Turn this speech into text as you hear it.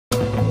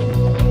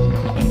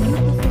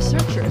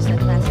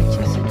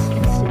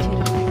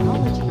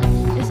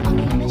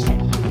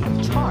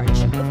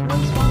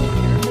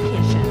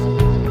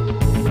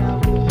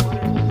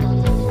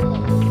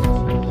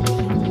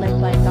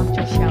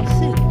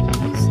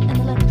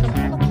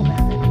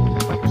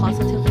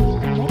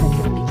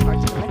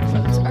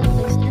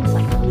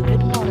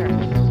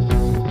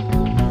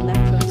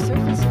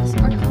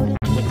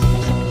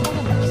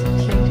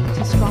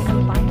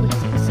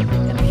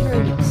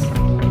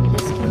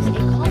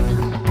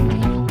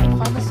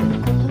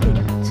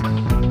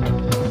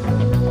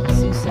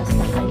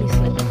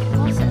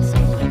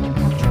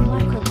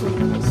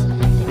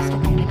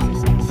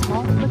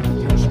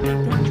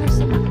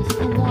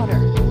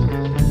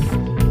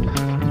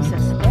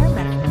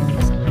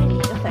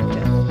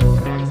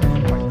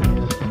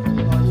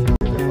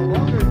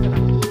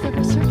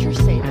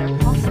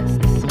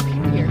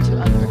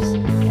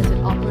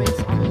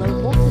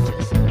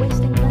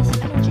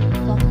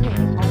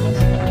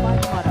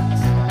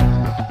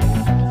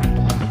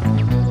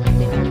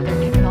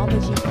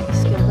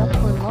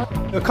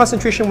the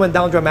concentration went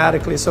down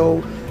dramatically.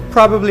 So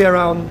probably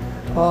around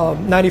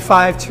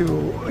 95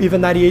 to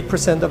even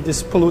 98% of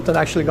this pollutant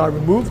actually got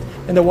removed,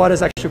 and the water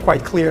is actually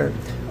quite clear.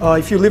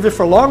 If you leave it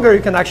for longer,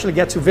 you can actually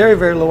get to very,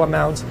 very low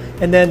amounts,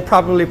 and then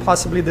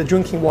possibly the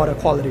drinking water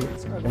quality.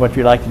 What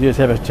we like to do is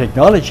have a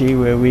technology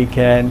where we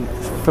can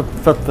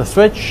flip the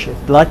switch,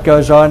 the light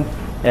goes on,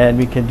 and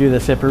we can do the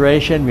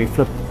separation. We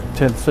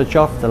turn the switch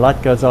off, the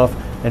light goes off,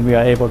 and we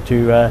are able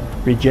to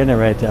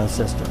regenerate our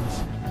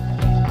systems.